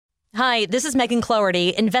Hi, this is Megan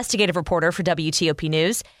Cloherty, investigative reporter for WTOP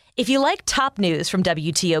News. If you like top news from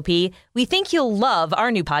WTOP, we think you'll love our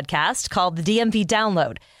new podcast called The DMV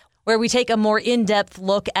Download, where we take a more in-depth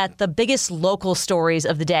look at the biggest local stories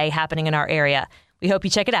of the day happening in our area. We hope you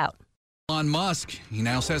check it out. Elon Musk, he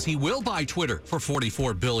now says he will buy Twitter for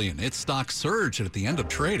 $44 billion. Its stock surged at the end of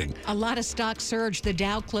trading. A lot of stock surged. The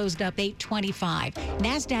Dow closed up 825.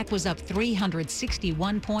 NASDAQ was up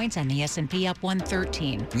 361 points and the S&P up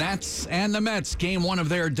 113. Nats and the Mets game one of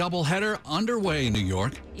their doubleheader underway in New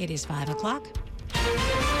York. It is 5 o'clock.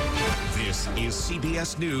 This is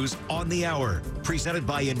CBS News on the Hour, presented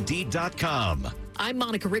by Indeed.com. I'm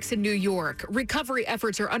Monica Ricks in New York. Recovery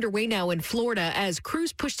efforts are underway now in Florida as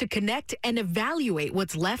crews push to connect and evaluate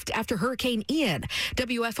what's left after Hurricane Ian.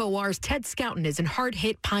 WFOR's Ted Scouten is in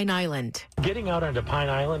hard-hit Pine Island. Getting out onto Pine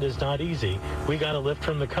Island is not easy. We got a lift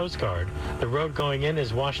from the Coast Guard. The road going in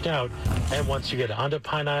is washed out, and once you get onto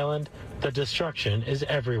Pine Island, the destruction is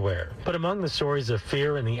everywhere. But among the stories of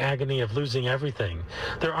fear and the agony of losing everything,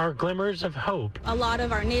 there are glimmers of hope. A lot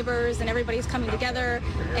of our neighbors and everybody's coming together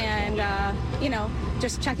and,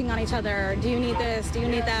 just checking on each other. Do you need this? Do you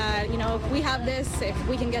need that? If we have this, if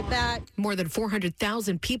we can get that. More than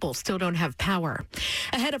 400,000 people still don't have power.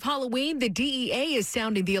 Ahead of Halloween, the DEA is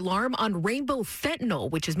sounding the alarm on rainbow fentanyl,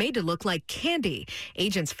 which is made to look like candy.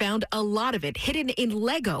 Agents found a lot of it hidden in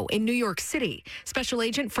Lego in New York City. Special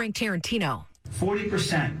Agent Frank Tarantino.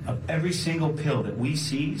 40% of every single pill that we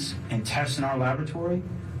seize and test in our laboratory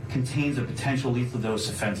contains a potential lethal dose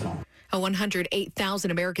of fentanyl.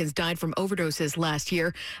 108,000 Americans died from overdoses last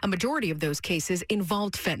year. A majority of those cases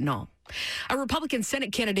involved fentanyl. A Republican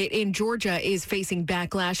Senate candidate in Georgia is facing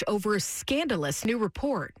backlash over a scandalous new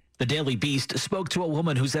report. The Daily Beast spoke to a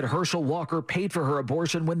woman who said Herschel Walker paid for her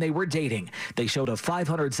abortion when they were dating. They showed a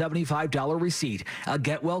 $575 receipt, a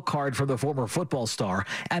get well card from the former football star,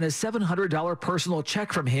 and a $700 personal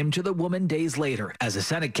check from him to the woman days later. As a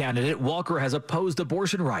Senate candidate, Walker has opposed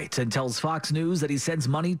abortion rights and tells Fox News that he sends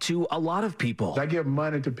money to a lot of people. I give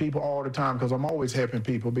money to people all the time because I'm always helping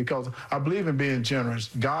people because I believe in being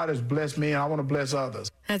generous. God has blessed me and I want to bless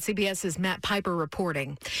others. That's CBS's Matt Piper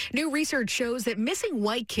reporting. New research shows that missing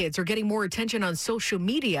white kids are getting more attention on social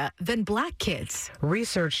media than black kids.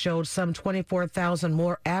 Research showed some 24,000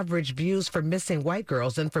 more average views for missing white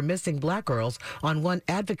girls than for missing black girls on one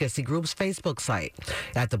advocacy group's Facebook site.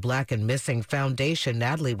 At the Black and Missing Foundation,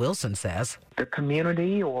 Natalie Wilson says, the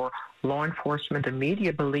community or law enforcement and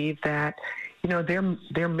media believe that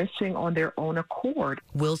they're missing on their own accord.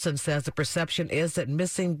 Wilson says the perception is that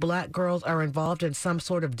missing black girls are involved in some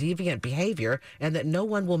sort of deviant behavior and that no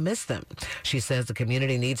one will miss them. She says the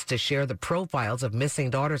community needs to share the profiles of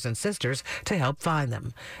missing daughters and sisters to help find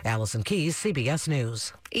them. Allison Keyes, CBS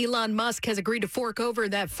News. Elon Musk has agreed to fork over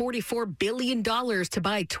that $44 billion to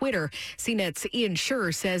buy Twitter. CNET's Ian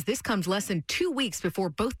Sherr says this comes less than 2 weeks before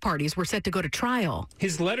both parties were set to go to trial.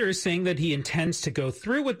 His letter saying that he intends to go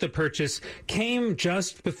through with the purchase came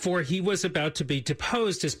just before he was about to be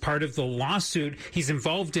deposed as part of the lawsuit he's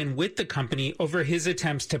involved in with the company over his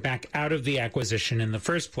attempts to back out of the acquisition in the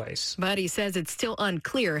first place. But he says it's still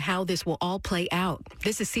unclear how this will all play out.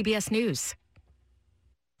 This is CBS News.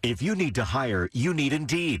 If you need to hire, you need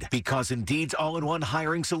Indeed, because Indeed's all-in-one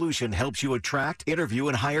hiring solution helps you attract, interview,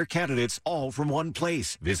 and hire candidates all from one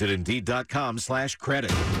place. Visit Indeed.com/credit.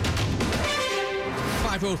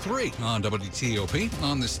 5:03 on WTOP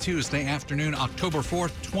on this Tuesday afternoon, October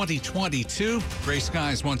 4th, 2022. Gray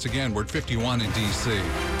skies once again. We're at 51 in D.C.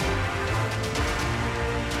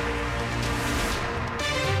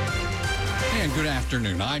 And good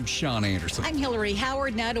afternoon. I'm Sean Anderson. I'm Hillary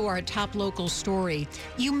Howard. Now to our top local story.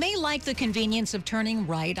 You may like the convenience of turning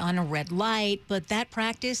right on a red light, but that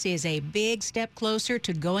practice is a big step closer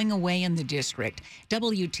to going away in the district.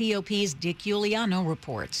 WTOP's Dick Iuliano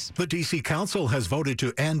reports. The D.C. Council has voted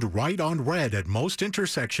to end right on red at most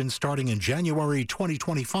intersections starting in January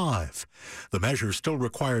 2025. The measure still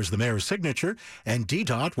requires the mayor's signature, and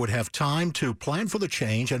DDOT would have time to plan for the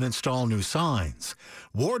change and install new signs.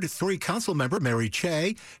 Ward 3 Council member Mary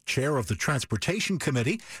Che, chair of the Transportation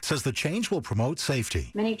Committee, says the change will promote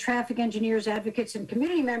safety. Many traffic engineers, advocates, and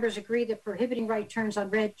community members agree that prohibiting right turns on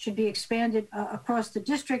red should be expanded across the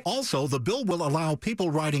district. Also, the bill will allow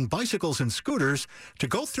people riding bicycles and scooters to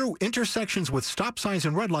go through intersections with stop signs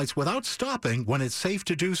and red lights without stopping when it's safe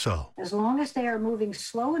to do so. As long as they are moving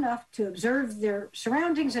slow enough to observe their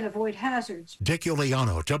surroundings and avoid hazards. Dick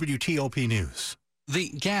Iuliano, WTOP News. The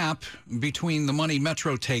gap between the money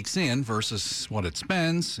Metro takes in versus what it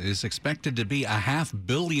spends is expected to be $500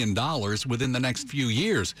 million within the next few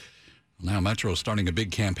years. Now Metro is starting a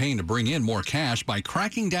big campaign to bring in more cash by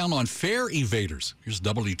cracking down on fare evaders. Here's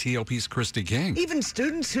WTOP's Christy King. Even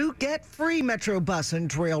students who get free Metro bus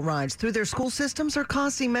and trail rides through their school systems are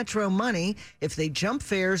costing Metro money if they jump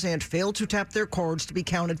fares and fail to tap their cards to be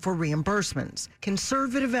counted for reimbursements.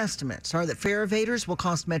 Conservative estimates are that fare evaders will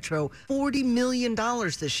cost Metro $40 million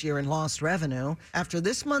this year in lost revenue. After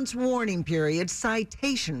this month's warning period,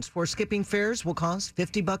 citations for skipping fares will cost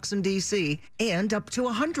 $50 in D.C. and up to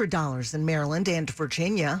 $100 in Maryland and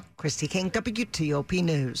Virginia. Christy King, WTOP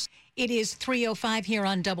News. It is 3:05 here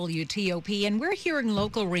on WTOP, and we're hearing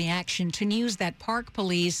local reaction to news that Park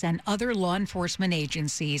Police and other law enforcement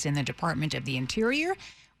agencies in the Department of the Interior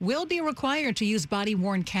will be required to use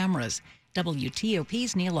body-worn cameras.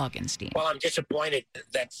 WTOP's Neil Augenstein. Well, I'm disappointed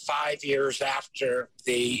that 5 years after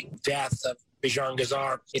the death of Bijan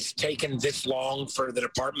Ghazar, it's taken this long for the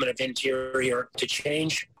Department of Interior to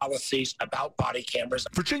change policies about body cameras.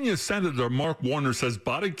 Virginia Senator Mark Warner says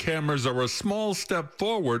body cameras are a small step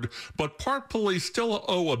forward, but Park Police still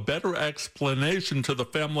owe a better explanation to the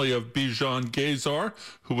family of Bijan Ghazar,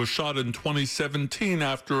 who was shot in 2017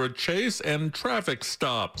 after a chase and traffic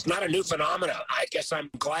stop. It's not a new phenomenon. I guess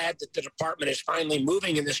I'm glad that the department is finally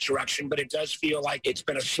moving in this direction, but it does feel like it's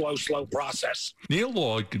been a slow process. Neil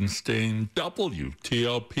Augenstein,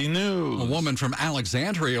 WTOP News. A woman from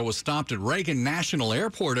Alexandria was stopped at Reagan National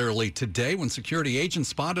Airport early today when security agents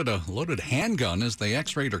spotted a loaded handgun as they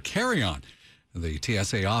x-rayed her carry-on. The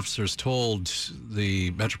TSA officers told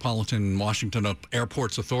the Metropolitan Washington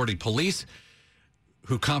Airports Authority police,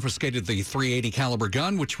 who confiscated the .380 caliber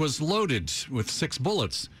gun, which was loaded with 6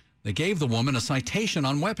 bullets. They gave the woman a citation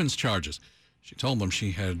on weapons charges. She told them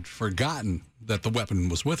she had forgotten that the weapon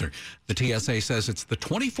was with her. The TSA says it's the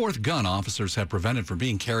 24th gun officers have prevented from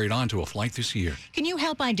being carried on to a flight this year. Can you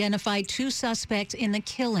help identify 2 suspects in the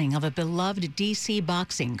killing of a beloved D.C.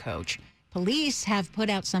 boxing coach? Police have put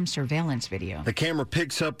out some surveillance video. The camera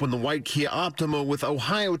picks up when the white Kia Optima with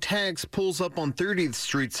Ohio tags pulls up on 30th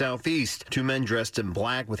Street Southeast. 2 men dressed in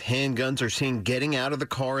black with handguns are seen getting out of the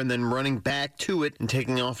car and then running back to it and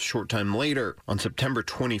taking off a short time later. On September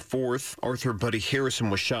 24th, Arthur Buddy Harrison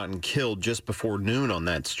was shot and killed just before noon on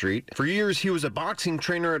that street. For years, he was a boxing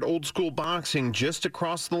trainer at Old School Boxing just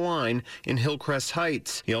across the line in Hillcrest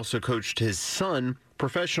Heights. He also coached his son,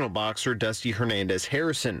 professional boxer Dusty Hernandez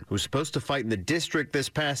Harrison, who was supposed to fight in the district this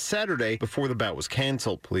past Saturday before the bout was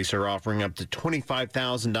canceled. Police are offering up to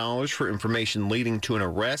 $25,000 for information leading to an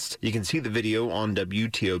arrest. You can see the video on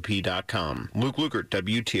WTOP.com. Luke Lukert,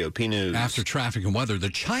 WTOP News. After traffic and weather, the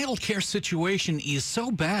child care situation is so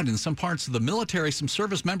bad in some parts of the military, some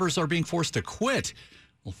service members are being forced to quit.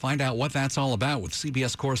 We'll find out what that's all about with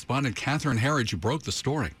CBS correspondent Catherine Herridge, who broke the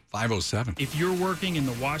story. 5:07. If you're working in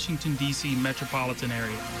the Washington, D.C. metropolitan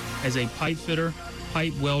area as a pipe fitter,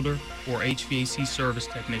 pipe welder, or HVAC service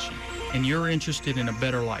technician, and you're interested in a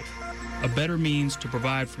better life, a better means to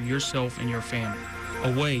provide for yourself and your family,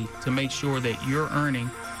 a way to make sure that you're earning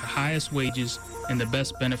the highest wages and the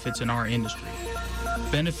best benefits in our industry.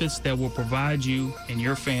 Benefits that will provide you and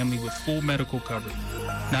your family with full medical coverage,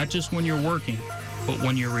 not just when you're working, but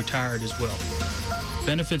when you're retired as well.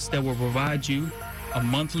 Benefits that will provide you a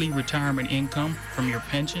monthly retirement income from your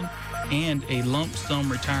pension and a lump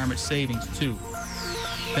sum retirement savings too.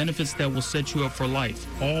 Benefits that will set you up for life,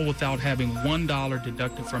 all without having $1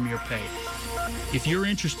 deducted from your pay. If you're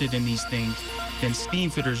interested in these things, then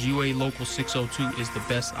Steamfitters UA Local 602 is the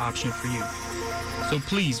best option for you. So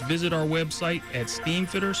please visit our website at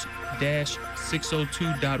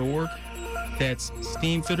steamfitters-602.org. That's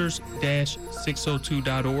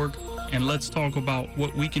steamfitters-602.org. And let's talk about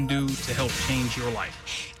what we can do to help change your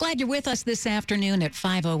life. Glad you're with us this afternoon at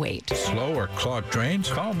 5:08. Slow or clogged drains?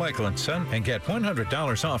 Call Michael & Son and get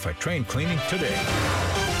 $100 off a drain cleaning today.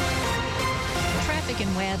 Traffic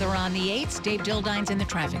and weather on the 8th. Dave Dildine's in the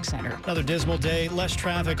traffic center. Another dismal day, less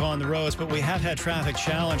traffic on the roads, but we have had traffic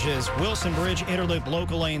challenges. Wilson Bridge Interloop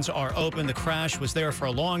local lanes are open. The crash was there for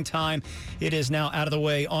a long time. It is now out of the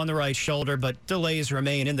way on the right shoulder, but delays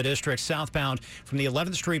remain in the district southbound from the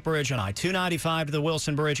 11th Street Bridge on I-295 to the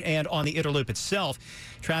Wilson Bridge and on the Interloop itself.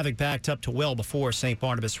 Traffic backed up to well before St.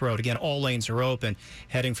 Barnabas Road. Again, all lanes are open.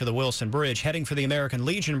 Heading for the Wilson Bridge, heading for the American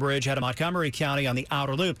Legion Bridge out of Montgomery County on the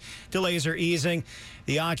outer loop. Delays are easing.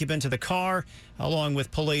 The occupant of the car along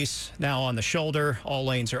with police now on the shoulder. All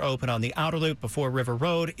lanes are open on the outer loop before River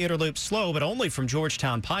Road. Inner loop slow, but only from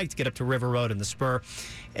Georgetown Pike to get up to River Road and the Spur.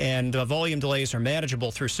 And volume delays are manageable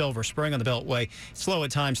through Silver Spring on the Beltway. Slow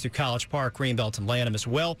at times through College Park, Greenbelt, and Lanham as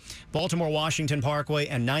well. Baltimore-Washington Parkway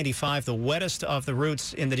and 95, the wettest of the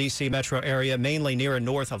routes in the D.C. metro area, mainly near and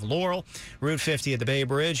north of Laurel. Route 50 at the Bay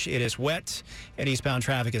Bridge, it is wet, and eastbound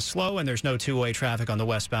traffic is slow, and there's no two-way traffic on the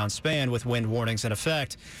westbound span with wind warnings in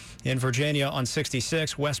effect. In Virginia on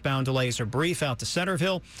 66, westbound delays are brief out to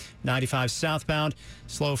Centerville. 95 southbound,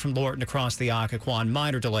 slow from Lorton across the Occoquan.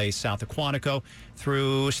 Minor delays south of Quantico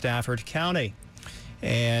through Stafford County.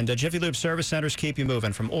 And Jiffy Lube service centers keep you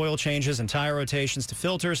moving, from oil changes and tire rotations to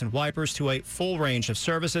filters and wipers to a full range of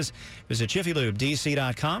services. Visit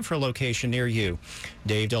JiffyLubeDC.com for a location near you.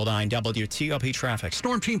 Dave Dildine, WTOP Traffic.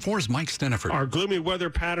 Storm Team 4's Mike Steniford. Our gloomy weather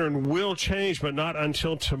pattern will change, but not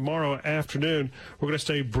until tomorrow afternoon. We're going to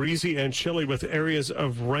stay breezy and chilly with areas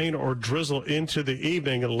of rain or drizzle into the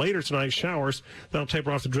evening. And later tonight, showers. That'll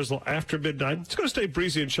taper off the drizzle after midnight. It's going to stay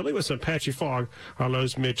breezy and chilly with some patchy fog. Our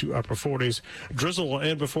lows mid to upper 40s. Drizzle will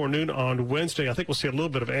end before noon on Wednesday. I think we'll see a little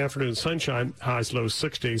bit of afternoon sunshine, highs low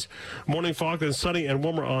 60s. Morning fog, then sunny and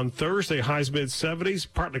warmer on Thursday, highs mid 70s.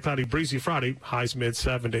 Partly cloudy, breezy Friday, highs mid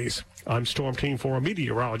 70s. I'm Storm Team 4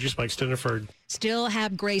 meteorologist Mike Steniford. Still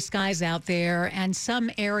have gray skies out there and some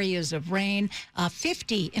areas of rain.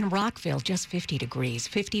 50 in Rockville, just 50 degrees.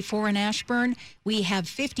 54 in Ashburn. We have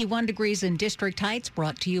 51 degrees in District Heights,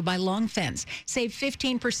 brought to you by Long Fence. Save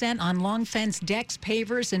 15% on Long Fence decks,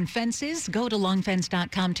 pavers, and fences. Go to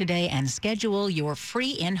longfence.com today and schedule your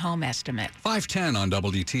free in-home estimate. 5:10 on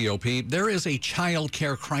WTOP. There is a child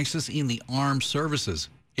care crisis in the armed services.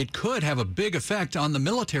 It could have a big effect on the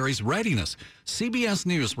military's readiness. CBS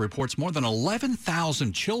News reports more than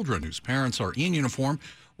 11,000 children whose parents are in uniform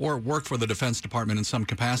or work for the Defense Department in some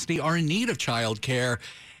capacity are in need of child care.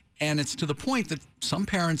 And it's to the point that some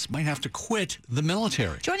parents might have to quit the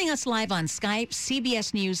military. Joining us live on Skype,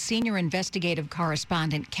 CBS News senior investigative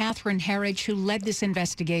correspondent Catherine Herridge, who led this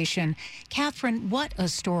investigation. Catherine, what a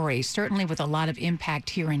story, certainly with a lot of impact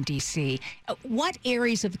here in D.C. What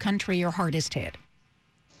areas of the country are hardest hit?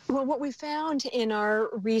 Well, what we found in our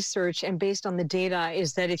research and based on the data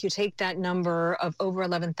is that if you take that number of over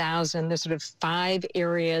 11,000, there's sort of 5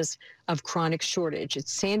 areas of chronic shortage.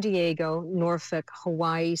 It's San Diego, Norfolk,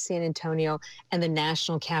 Hawaii, San Antonio, and the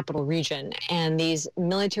National Capital Region. And these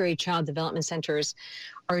military child development centers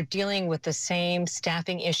are dealing with the same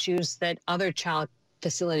staffing issues that other child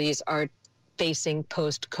facilities are facing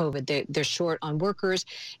post-COVID. They're short on workers,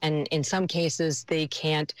 and in some cases, they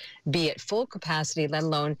can't be at full capacity, let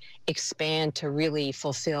alone expand to really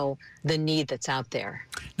fulfill the need that's out there.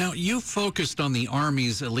 Now, you focused on the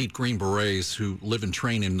Army's elite Green Berets who live and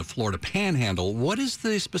train in the Florida Panhandle. What is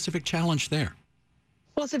the specific challenge there?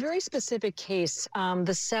 Well, it's a very specific case.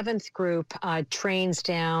 The 7th Group trains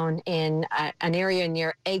down in an area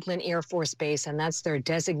near Eglin Air Force Base, and that's their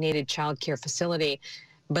designated child care facility.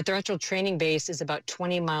 But their actual training base is about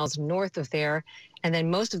 20 miles north of there. And then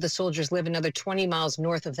most of the soldiers live another 20 miles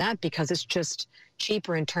north of that because it's just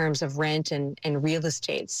cheaper in terms of rent and real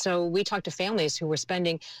estate. So we talked to families who were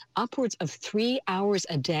spending upwards of 3 hours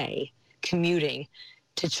a day commuting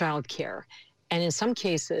to childcare. And in some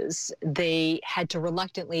cases, they had to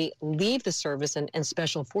reluctantly leave the service and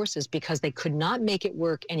special forces because they could not make it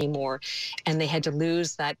work anymore. And they had to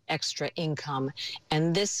lose that extra income.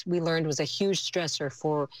 And this, we learned, was a huge stressor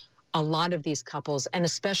for a lot of these couples, and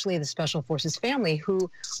especially the Special Forces family who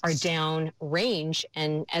are down range.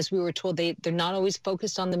 And as we were told, they're not always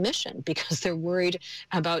focused on the mission because they're worried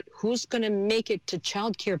about who's going to make it to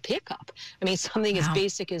child care pickup. I mean, something as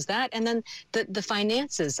basic as that. And then the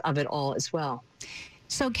finances of it all as well.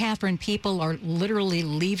 So, Catherine, people are literally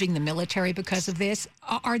leaving the military because of this.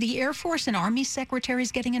 Are the Air Force and Army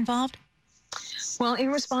secretaries getting involved? Well,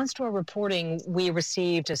 in response to our reporting, we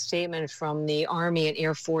received a statement from the Army and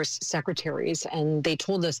Air Force secretaries, and they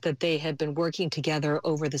told us that they had been working together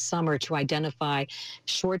over the summer to identify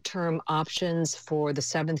short-term options for the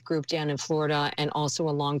 7th Group down in Florida and also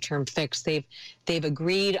a long-term fix. They've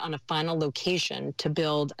agreed on a final location to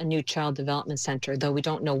build a new child development center, though we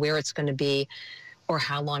don't know where it's going to be or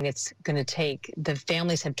how long it's going to take. The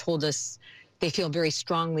families have told us they feel very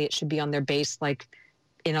strongly it should be on their base like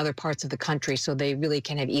in other parts of the country, so they really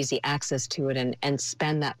can have easy access to it and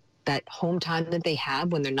spend that home time that they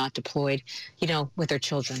have when they're not deployed, with their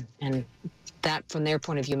children. And that, from their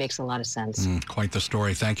point of view, makes a lot of sense. Quite the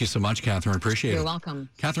story. Thank you so much, Catherine. Appreciate it. You're welcome.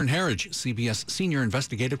 Catherine Herridge, CBS Senior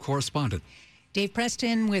Investigative Correspondent. Dave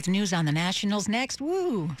Preston with news on the Nationals next.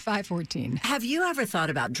 Woo, 5:14. Have you ever thought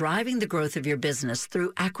about driving the growth of your business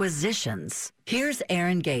through acquisitions? Here's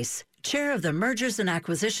Aaron Gase, chair of the Mergers and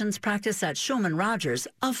Acquisitions practice at Shulman Rogers,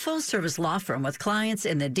 a full-service law firm with clients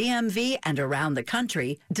in the DMV and around the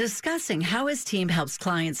country, discussing how his team helps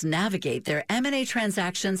clients navigate their M&A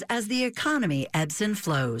transactions as the economy ebbs and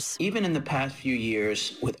flows. Even in the past few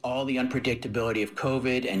years, with all the unpredictability of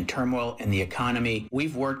COVID and turmoil in the economy,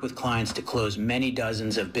 we've worked with clients to close many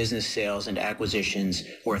dozens of business sales and acquisitions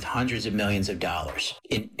worth hundreds of millions of dollars.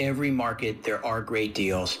 In every market, there are great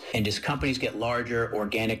deals, and as companies get larger,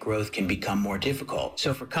 organic growth can become more difficult.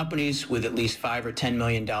 So for companies with at least $5 or $10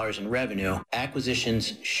 million in revenue,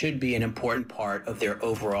 acquisitions should be an important part of their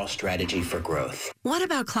overall strategy for growth. What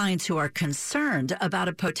about clients who are concerned about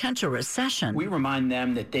a potential recession? We remind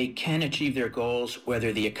them that they can achieve their goals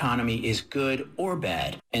whether the economy is good or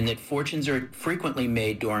bad, and that fortunes are frequently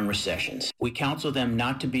made during recessions. We counsel them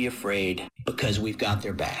not to be afraid because we've got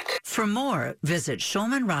their back. For more, visit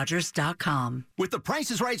ShulmanRogers.com. With the Price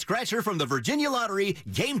is Right scratcher from the Virginia Lottery,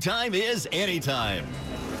 game time is anytime.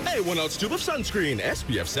 Hey, 1 ounce tube of sunscreen,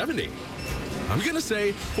 SPF 70. I'm gonna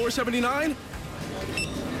say $4.79,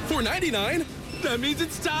 $4.99. That means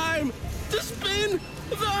it's time to spin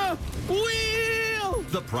the wheel.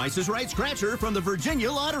 The Price is Right scratcher from the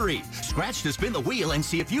Virginia Lottery. Scratch to spin the wheel and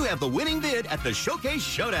see if you have the winning bid at the Showcase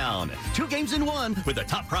Showdown. 2 games in 1 with a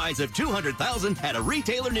top prize of $200,000 at a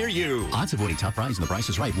retailer near you. Odds of winning top prize in the Price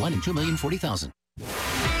is Right, 1 in 2,040,000.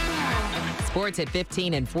 Sports at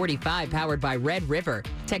 15 and 45, powered by Red River.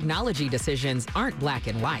 Technology decisions aren't black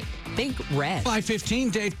and white. Think red.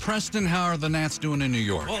 5:15, Dave Preston. How are the Nats doing in New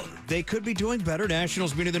York? Well, they could be doing better.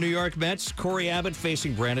 Nationals meeting the New York Mets. Corey Abbott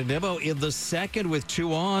facing Brandon Nimmo in the second with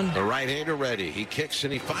 2 on. The right-hander ready. He kicks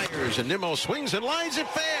and he fires, and Nimmo swings and lines it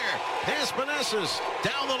fair. Past Meneses,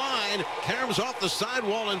 down the line. Caroms off the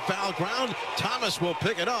sidewall and foul ground. Thomas will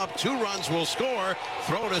pick it up. 2 runs will score.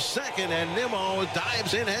 Throw to second, and Nimmo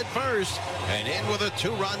dives in head first and in with a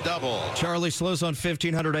 2-run double. Charlie Slows on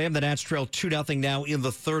 1500 AM. The Nats trail 2-0 now in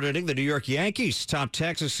the third inning. The New York Yankees top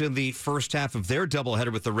Texas in the first half of their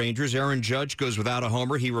doubleheader with the Rangers. Aaron Judge goes without a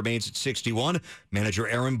homer. He remains at 61. Manager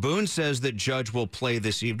Aaron Boone says that Judge will play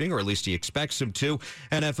this evening, or at least he expects him to.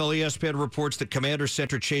 NFL ESPN reports that Commander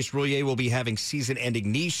center Chase Roulier will be having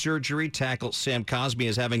season-ending knee surgery. Tackle Sam Cosmi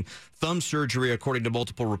is having thumb surgery, according to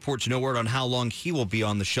multiple reports. No word on how long he will be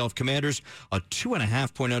on the shelf. Commanders, a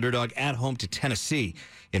 2.5-point underdog at home to Tennessee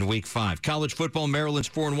in Week 5. College football, Maryland's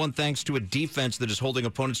 4-1 thanks to a defense that is holding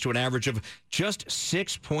opponents to an average of just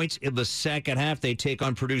 6 points in the second half. They take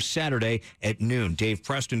on Purdue Saturday at noon. Dave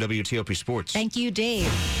Preston, WTOP Sports. Thank you,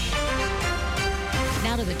 Dave.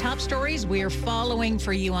 Now to the top stories we're following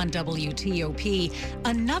for you on WTOP.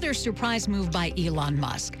 Another surprise move by Elon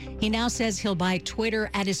Musk. He now says he'll buy Twitter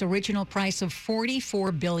at his original price of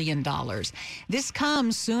 $44 billion. This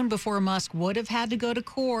comes soon before Musk would have had to go to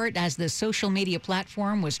court as the social media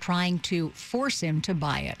platform was trying to force him to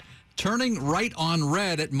buy it. Turning right on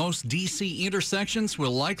red at most D.C. intersections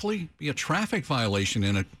will likely be a traffic violation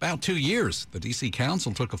in about 2 years. The D.C.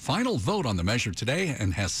 Council took a final vote on the measure today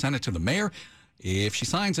and has sent it to the mayor. If she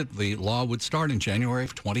signs it, the law would start in January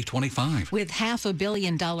of 2025. With $500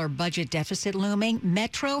 million budget deficit looming,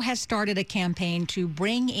 Metro has started a campaign to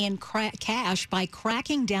bring in cash by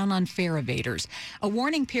cracking down on fare evaders. A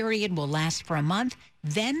warning period will last for a month,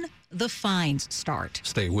 then the fines start.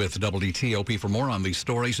 Stay with WTOP for more on these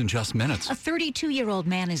stories in just minutes. A 32-year-old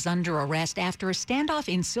man is under arrest after a standoff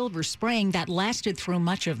in Silver Spring that lasted through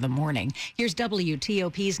much of the morning. Here's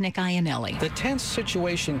WTOP's Nick Iannelli. The tense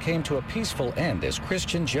situation came to a peaceful end as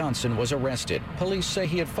Christian Johnson was arrested. Police say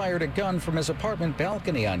he had fired a gun from his apartment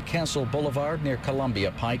balcony on Castle Boulevard near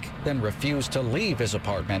Columbia Pike, then refused to leave his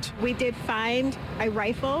apartment. We did find a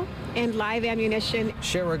rifle and live ammunition.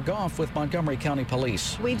 Shara Goff with Montgomery County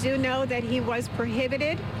Police. We do know that he was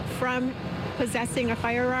prohibited from possessing a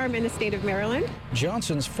firearm in the state of Maryland.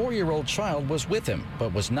 Johnson's 4-year-old child was with him,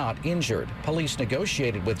 but was not injured. Police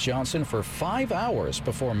negotiated with Johnson for 5 hours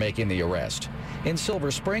before making the arrest. In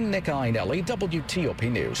Silver Spring, Nick Iannelli,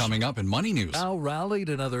 WTOP News. Coming up in Money News. Dow rallied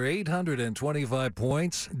another 825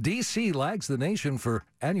 points. D.C. lags the nation for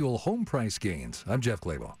annual home price gains. I'm Jeff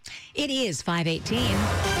Clabaugh. It is 5:18.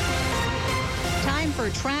 Time for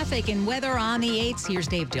traffic and weather on the 8s. Here's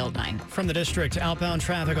Dave Dildine. From the district, outbound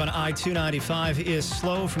traffic on I-295 is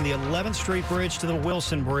slow from the 11th Street Bridge to the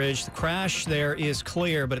Wilson Bridge. The crash there is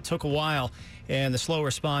clear, but it took a while. And the slow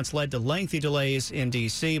response led to lengthy delays in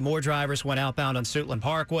D.C. More drivers went outbound on Suitland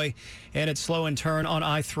Parkway, and it's slow in turn on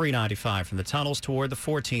I-395 from the tunnels toward the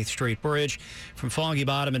 14th Street Bridge. From Foggy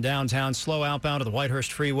Bottom in downtown, slow outbound to the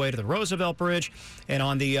Whitehurst Freeway to the Roosevelt Bridge, and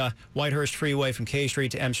on the Whitehurst Freeway from K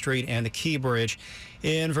Street to M Street and the Key Bridge.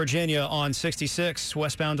 In Virginia on 66,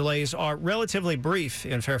 westbound delays are relatively brief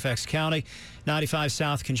in Fairfax County. 95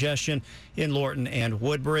 south congestion in Lorton and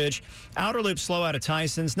Woodbridge. Outer loop slow out of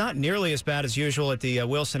Tyson's, not nearly as bad as usual at the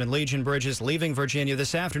Wilson and Legion bridges. Leaving Virginia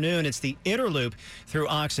this afternoon, it's the inner loop through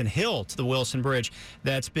Oxon Hill to the Wilson Bridge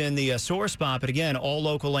that's been the sore spot. But again, all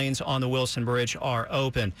local lanes on the Wilson Bridge are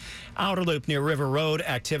open. Outer loop near River Road,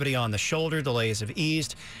 activity on the shoulder. Delays have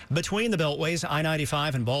eased. Between the beltways,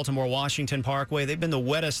 I-95 and Baltimore-Washington Parkway, they've been the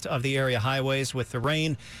wettest of the area highways with the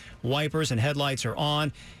rain. Wipers and headlights are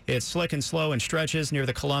on. It's slick and slow in stretches near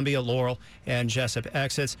the Columbia, Laurel, and Jessup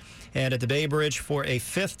exits. And at the Bay Bridge for a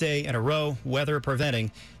fifth day in a row, weather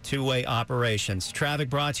preventing two-way operations.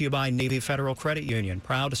 Traffic brought to you by Navy Federal Credit Union.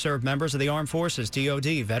 Proud to serve members of the Armed Forces,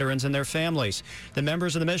 DOD, veterans and their families. The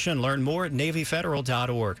members of the mission, learn more at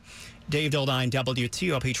NavyFederal.org. Dave Dildine,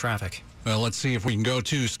 WTOP Traffic. Well, let's see if we can go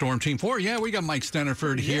to Storm Team 4. Yeah, we got Mike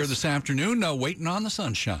Steniford here this afternoon, waiting on the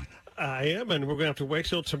sunshine. I am, and we're going to have to wait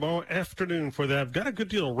till tomorrow afternoon for that. I've got a good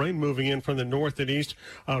deal of rain moving in from the north and east.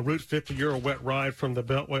 Route 50, you're a wet ride from the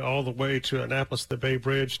Beltway all the way to Annapolis, the Bay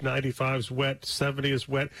Bridge. 95 is wet, 70 is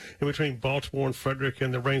wet in between Baltimore and Frederick,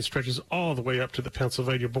 and the rain stretches all the way up to the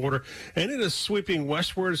Pennsylvania border. And it is sweeping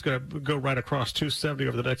westward. It's going to go right across 270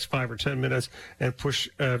 over the next 5 or 10 minutes and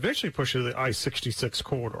eventually push into the I-66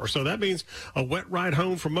 corridor. So that means a wet ride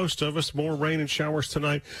home for most of us. More rain and showers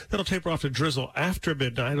tonight. That'll taper off to drizzle after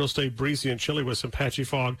midnight. It'll stay breezy and chilly with some patchy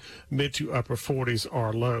fog. Mid to upper 40s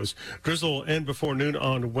are lows. Drizzle will end before noon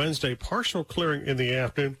on Wednesday. Partial clearing in the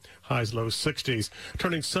afternoon. Highs low 60s.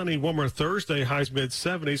 Turning sunny, warmer Thursday. Highs mid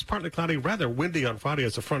 70s. Partly cloudy, rather windy on Friday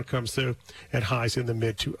as the front comes through, and highs in the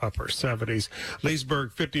mid to upper 70s.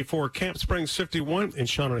 Leesburg 54, Camp Springs 51, in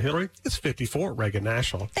Sean and Hillary it's 54. Reagan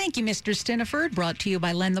National. Thank you, Mr. Steniford. Brought to you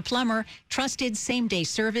by Len the Plumber. Trusted same-day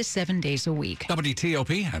service 7 days a week.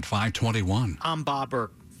 WTOP at 521. I'm Bob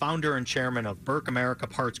Burke, founder and chairman of Burke America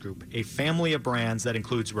Parts Group, a family of brands that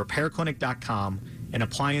includes RepairClinic.com, an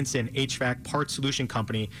appliance and HVAC parts solution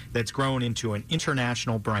company that's grown into an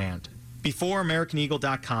international brand. Before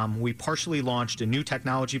AmericanEagle.com, we partially launched a new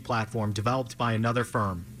technology platform developed by another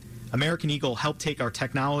firm. American Eagle helped take our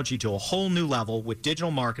technology to a whole new level with digital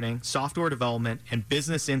marketing, software development, and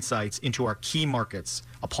business insights into our key markets,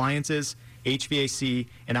 appliances, HVAC,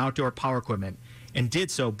 and outdoor power equipment, and did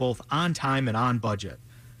so both on time and on budget.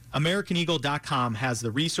 AmericanEagle.com has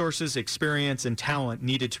the resources, experience, and talent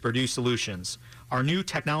needed to produce solutions. Our new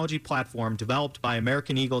technology platform, developed by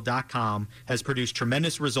AmericanEagle.com, has produced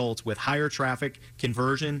tremendous results with higher traffic,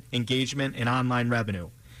 conversion, engagement, and online revenue.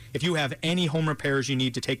 If you have any home repairs you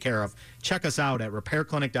need to take care of, check us out at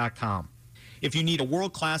RepairClinic.com. If you need a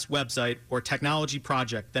world-class website or technology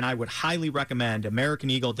project, then I would highly recommend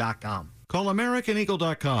AmericanEagle.com. Call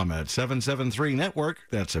AmericanEagle.com at 773-NETWORK.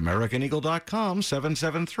 That's AmericanEagle.com,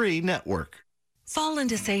 773-NETWORK. Fall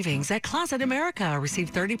into savings at Closet America.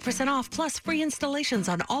 Receive 30% off plus free installations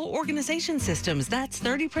on all organization systems. That's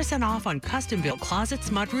 30% off on custom-built closets,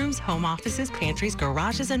 mudrooms, home offices, pantries,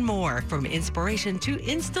 garages, and more. From inspiration to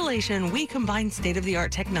installation, we combine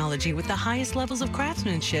state-of-the-art technology with the highest levels of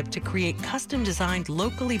craftsmanship to create custom-designed,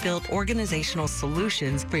 locally built organizational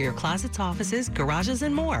solutions for your closets, offices, garages,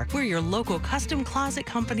 and more. We're your local custom closet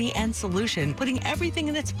company and solution, putting everything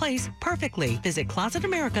in its place perfectly. Visit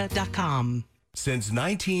ClosetAmerica.com. Since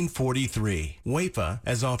 1943, WAEPA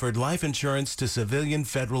has offered life insurance to civilian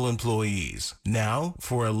federal employees. Now,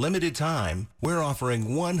 for a limited time, we're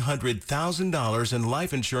offering $100,000 in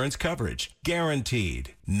life insurance coverage,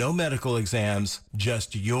 guaranteed. No medical exams,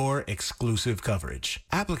 just your exclusive coverage.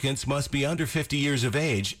 Applicants must be under 50 years of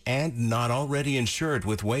age and not already insured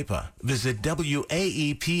with WAEPA. Visit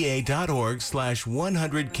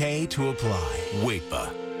WAEPA.org/100K to apply.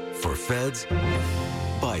 WAEPA. For feds,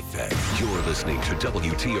 by feds. You're listening to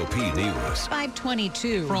WTOP News.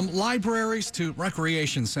 522. From libraries to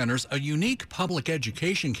recreation centers, a unique public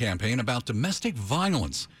education campaign about domestic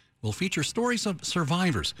violence will feature stories of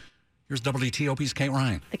survivors. Here's WTOP's Kate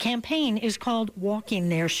Ryan. The campaign is called Walking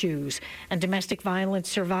Their Shoes, and domestic violence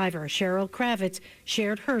survivor Cheryl Kravitz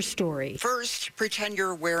shared her story. First, pretend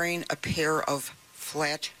you're wearing a pair of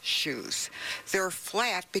flat shoes. They're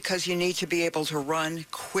flat because you need to be able to run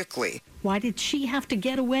quickly. Why did she have to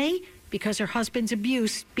get away? Because her husband's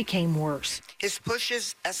abuse became worse. His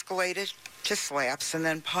pushes escalated to slaps and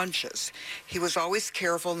then punches. He was always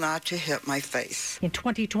careful not to hit my face. In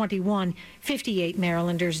 2021, 58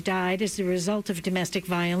 Marylanders died as a result of domestic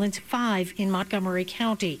violence, 5 in Montgomery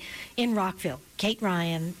County. In Rockville, Kate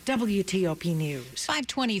Ryan, WTOP News.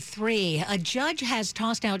 523. A judge has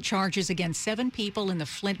tossed out charges against 7 people in the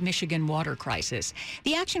Flint, Michigan water crisis.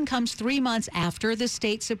 The action comes 3 months after the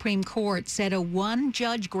state Supreme Court said a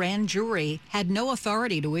 1-judge grand jury had no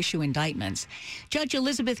authority to issue indictments. Judge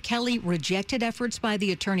Elizabeth Kelly rejected efforts by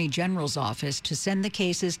the Attorney General's office to send the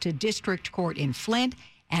cases to district court in Flint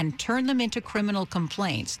and turn them into criminal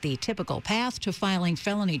complaints, the typical path to filing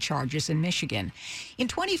felony charges in Michigan. In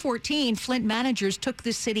 2014, Flint managers took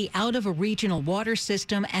the city out of a regional water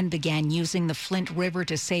system and began using the Flint River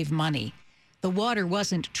to save money. The water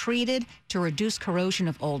wasn't treated to reduce corrosion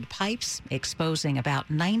of old pipes, exposing about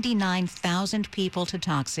 99,000 people to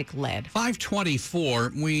toxic lead.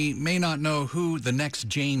 524, we may not know who the next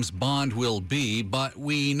James Bond will be, but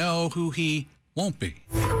we know who he won't be.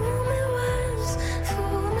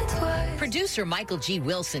 Producer Michael G.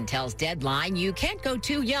 Wilson tells Deadline you can't go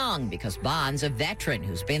too young because Bond's a veteran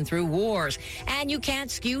who's been through wars, and you can't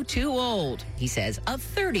skew too old. He says a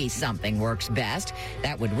 30-something works best.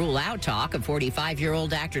 That would rule out talk of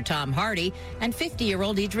 45-year-old actor Tom Hardy and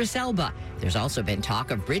 50-year-old Idris Elba. There's also been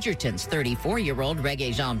talk of Bridgerton's 34-year-old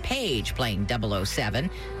Regé-Jean Page playing 007.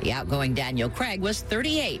 The outgoing Daniel Craig was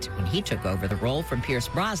 38 when he took over the role from Pierce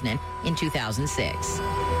Brosnan in 2006.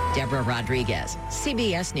 Deborah Rodriguez,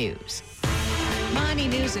 CBS News. Money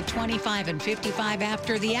News at 25 and 55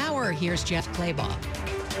 after the hour. Here's Jeff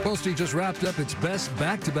Claybaugh. Wall Street just wrapped up its best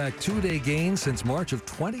back-to-back two-day gains since March of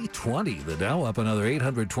 2020. The Dow up another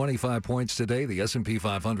 825 points today. The S&P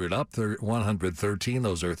 500 up 113.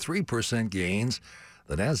 Those are 3% gains.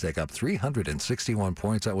 The Nasdaq up 361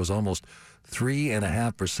 points. That was almost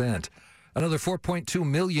 3.5%. Another 4.2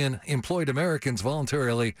 million employed Americans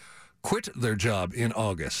voluntarily quit their job in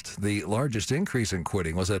August. The largest increase in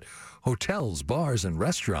quitting was at hotels, bars, and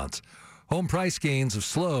restaurants. Home price gains have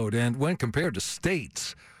slowed, and when compared to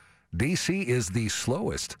states, D.C. is the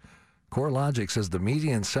slowest. CoreLogic says the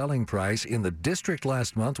median selling price in the district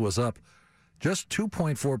last month was up just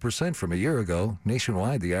 2.4% from a year ago.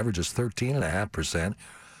 Nationwide, the average is 13.5%.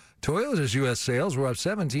 Toyota's U.S. sales were up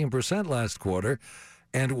 17% last quarter,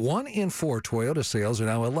 and 1 in 4 Toyota sales are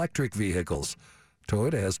now electric vehicles.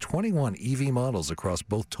 Toyota has 21 EV models across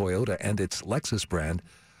both Toyota and its Lexus brand.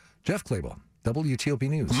 Jeff Claybaugh, WTOP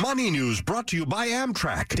News. Money News brought to you by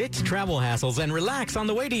Amtrak. Ditch travel hassles and relax on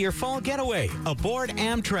the way to your fall getaway. Aboard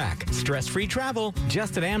Amtrak. Stress-free travel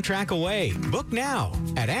just an Amtrak away. Book now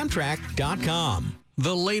at Amtrak.com.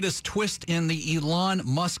 The latest twist in the Elon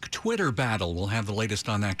Musk Twitter battle. We'll have the latest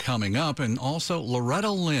on that coming up. And also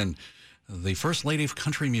Loretta Lynn, the first lady of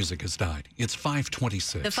country music, has died. It's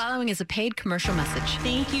 5:26. The following is a paid commercial message.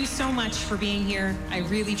 Thank you so much for being here. I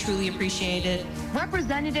really, truly appreciate it.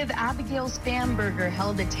 Representative Abigail Spanberger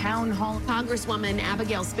held a town hall. Congresswoman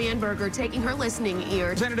Abigail Spanberger taking her listening ear.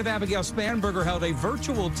 Representative Abigail Spanberger held a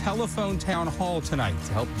virtual telephone town hall tonight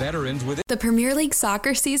to help veterans with it. The Premier League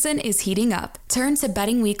soccer season is heating up. Turn to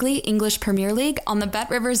Betting Weekly English Premier League on the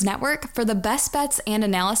BetRivers Network for the best bets and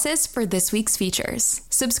analysis for this week's features.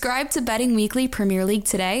 Subscribe to Betting Weekly Premier League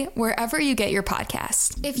today, wherever you get your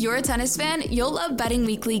podcast. If you're a tennis fan, you'll love Betting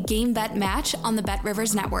Weekly Game Bet Match on the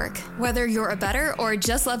BetRivers Network. Whether you're a bettor or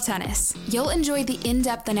just love tennis, you'll enjoy the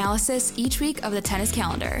in-depth analysis each week of the tennis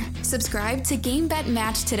calendar. Subscribe to Game Bet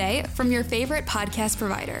Match today from your favorite podcast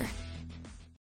provider.